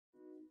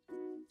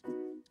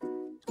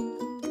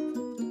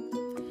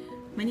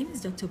My name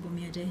is Dr.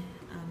 Bunmi Ode.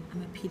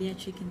 I'm a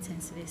pediatric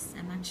intensivist.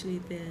 I'm actually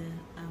the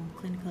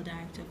clinical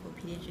director for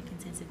pediatric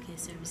intensive care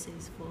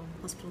services for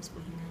Hospitals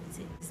for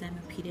Humanity. I'm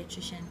a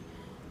pediatrician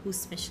who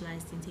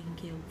specialized in taking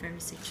care of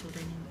very sick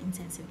children in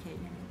intensive care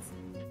units.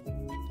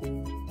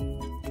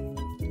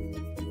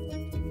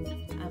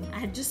 I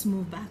had just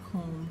moved back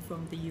home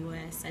from the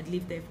US. I'd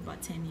lived there for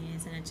about 10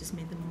 years and I just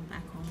made the move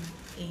back home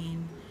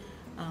in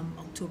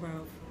October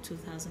of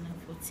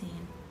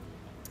 2014.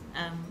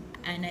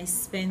 And I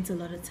spent a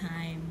lot of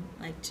time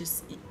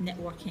just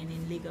networking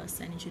in Lagos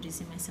and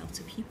introducing myself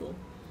to people.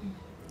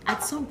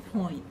 At some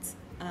point,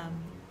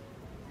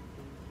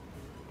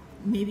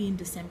 maybe in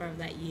December of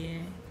that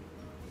year,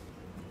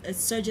 a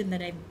surgeon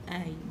that I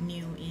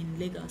knew in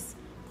Lagos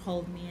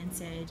called me and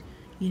said,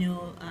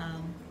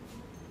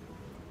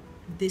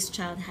 this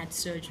child had heart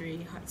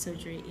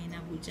surgery in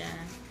Abuja,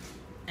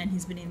 and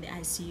he's been in the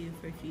ICU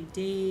for a few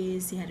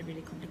days. He had a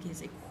really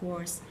complicated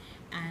course,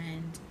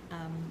 and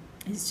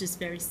he's just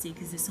very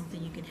sick. Is there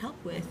something you can help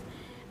with?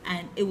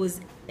 And it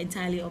was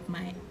entirely up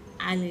my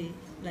alley.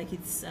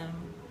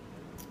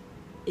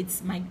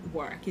 It's my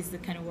work. It's the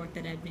kind of work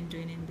that I've been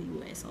doing in the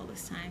US all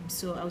this time.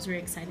 So I was very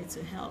excited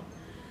to help.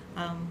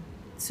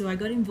 So I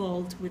got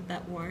involved with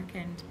that work,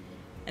 and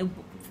I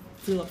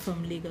flew up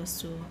from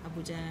Lagos to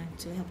Abuja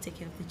to help take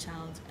care of the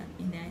child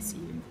in the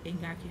ICU in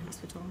NGO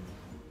Hospital.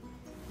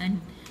 And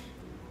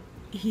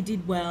he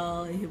did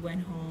well. He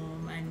went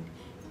home, and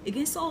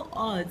against all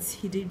odds,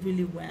 he did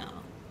really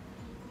well.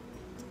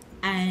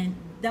 And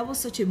that was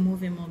such a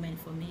moving moment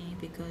for me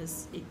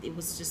because it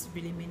was just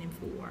really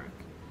meaningful work.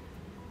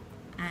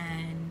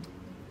 And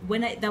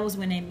that was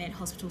when I met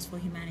Hospitals for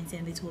Humanity,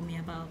 and they told me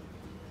about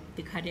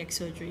the cardiac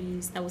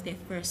surgeries. That was their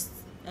first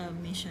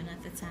mission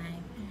at the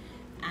time,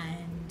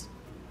 and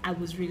I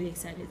was really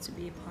excited to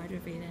be a part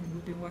of it, and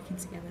we've been working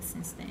together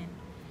since then.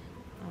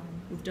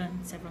 We've done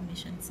several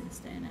missions since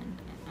then,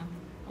 and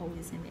I'm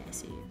always in the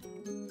ICU.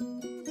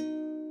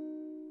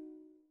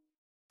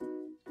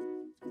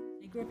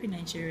 I grew up in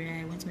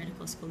Nigeria. I went to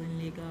medical school in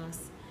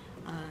Lagos,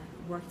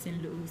 worked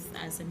in Louth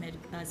as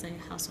a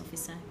house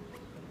officer.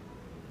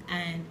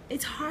 And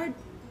it's hard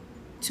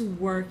to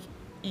work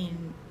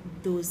in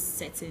those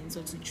settings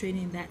or to train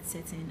in that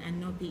setting and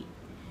not be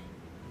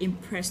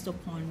impressed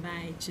upon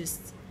by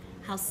just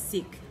how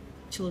sick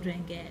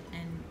children get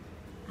and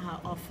how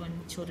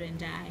often children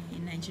die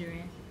in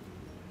Nigeria.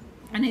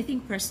 And I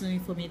think personally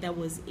for me that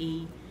was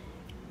a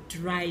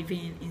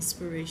driving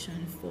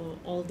inspiration for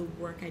all the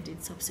work I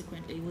did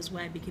subsequently. It was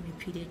why I became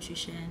a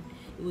pediatrician.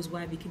 It was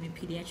why I became a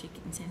pediatric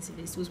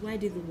intensivist. It was why I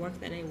did the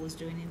work that I was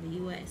doing in the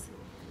US.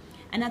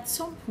 And at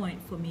some point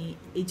for me,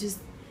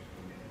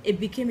 it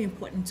became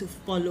important to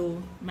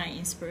follow my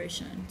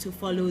inspiration, to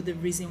follow the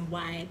reason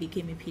why I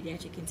became a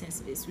pediatric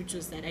intensivist, which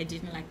was that I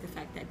didn't like the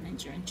fact that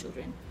Nigerian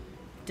children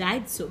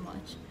died so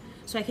much.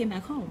 So I came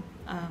back home.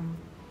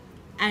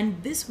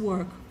 And this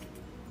work,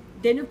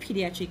 there are no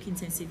pediatric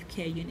intensive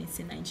care units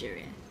in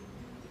Nigeria.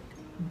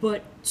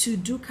 But to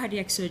do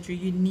cardiac surgery,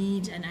 you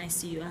need an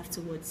ICU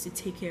afterwards to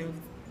take care of,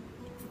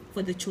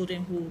 for the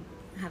children who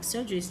have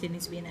surgeries, they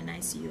need to be in an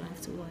ICU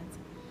afterwards.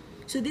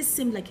 So this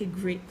seemed like a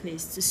great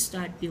place to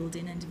start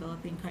building and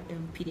developing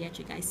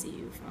pediatric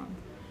ICU from.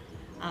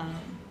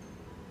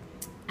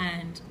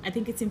 And I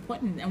think it's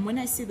important. And when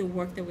I see the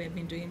work that we have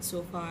been doing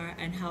so far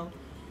and how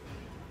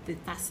the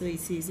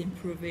facility is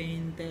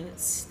improving, the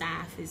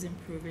staff is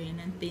improving,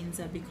 and things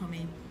are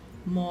becoming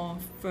more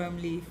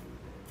firmly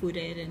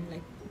footed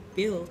and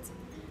built,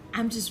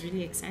 I'm just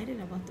really excited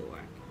about the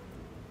work.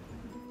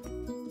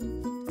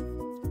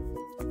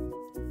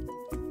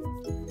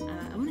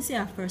 I want to say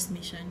our first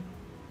mission.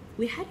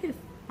 We had a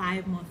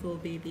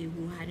 5-month-old baby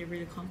who had a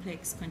really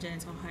complex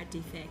congenital heart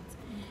defect,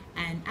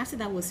 and after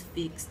that was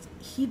fixed,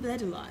 he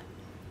bled a lot,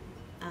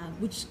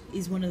 which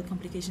is one of the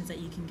complications that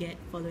you can get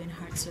following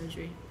heart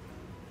surgery.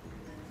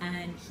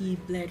 And he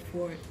bled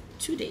for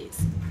 2 days,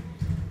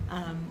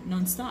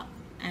 non-stop.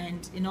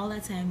 And in all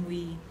that time,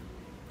 we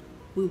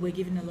were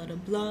given a lot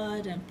of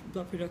blood and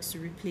blood products to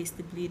replace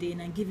the bleeding,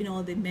 and giving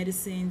all the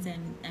medicines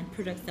and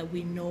products that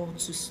we know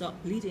to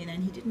stop bleeding,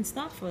 and he didn't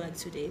stop for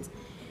 2 days.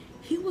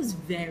 He was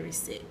very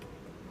sick.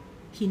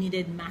 He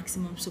needed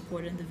maximum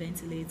support on the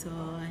ventilator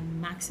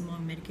and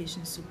maximum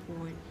medication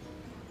support.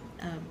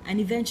 And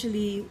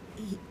eventually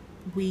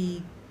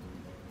we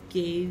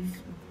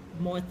gave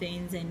more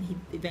things, and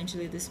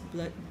eventually this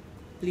blood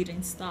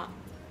bleeding stopped.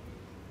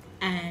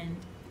 And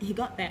he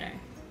got better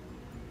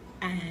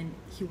and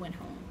he went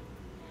home.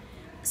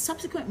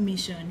 Subsequent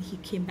mission, he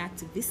came back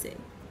to visit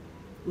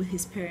with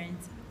his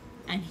parents,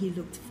 and he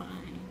looked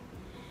fine.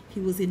 He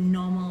was a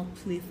normal,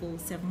 playful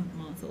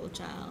 7-month-old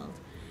child.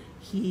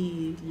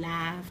 He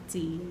laughed,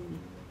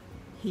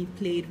 he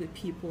played with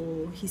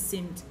people, he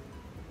seemed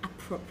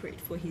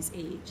appropriate for his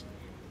age.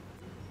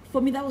 For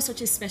me, that was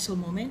such a special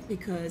moment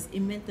because it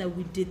meant that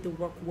we did the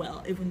work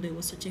well, even though it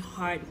was such a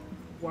hard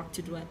work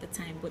to do at the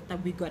time, but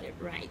that we got it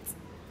right.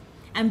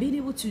 And being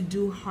able to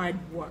do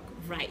hard work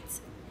right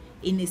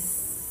in a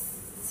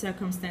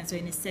circumstance or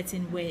in a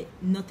setting where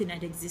nothing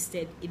had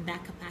existed in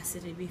that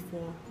capacity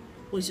before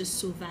was just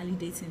so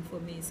validating for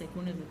me. It's like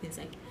one of the things,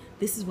 like,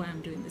 this is why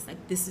I'm doing this,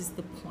 like, this is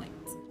the point.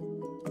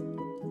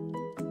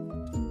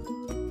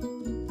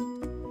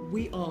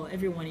 We all,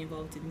 everyone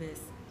involved in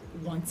this,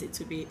 wants it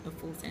to be a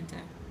full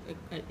center,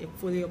 a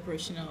fully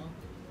operational,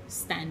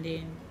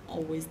 standing,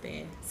 always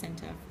there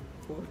center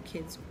for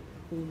kids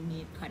who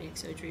need cardiac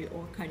surgery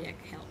or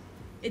cardiac help.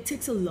 It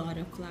takes a lot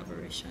of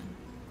collaboration.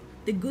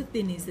 The good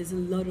thing is there's a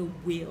lot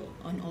of will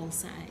on all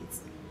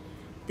sides.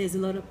 There's a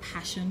lot of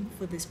passion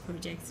for this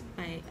project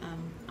by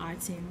our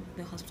team,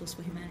 the Hospitals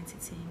for Humanity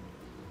team.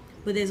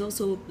 But there's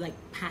also like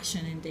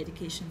passion and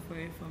dedication for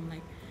it from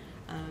like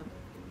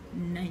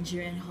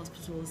Nigerian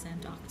hospitals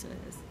and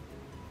doctors.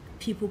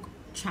 People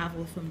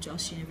travel from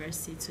Jos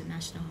University to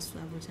National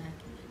Hospital Abuja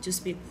just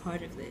to be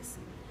part of this.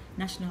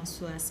 National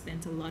Hospital has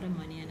spent a lot of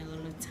money and a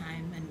lot of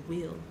time and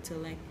will to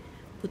like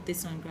put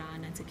this on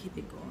ground and to keep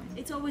it going.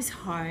 It's always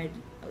hard.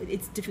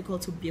 It's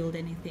difficult to build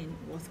anything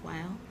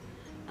worthwhile.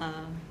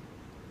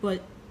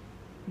 But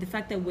the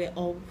fact that we're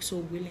all so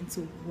willing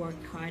to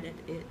work hard at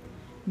it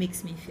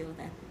makes me feel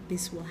that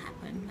this will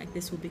happen. Like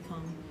this will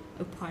become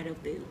a part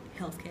of the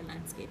healthcare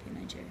landscape in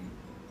Nigeria.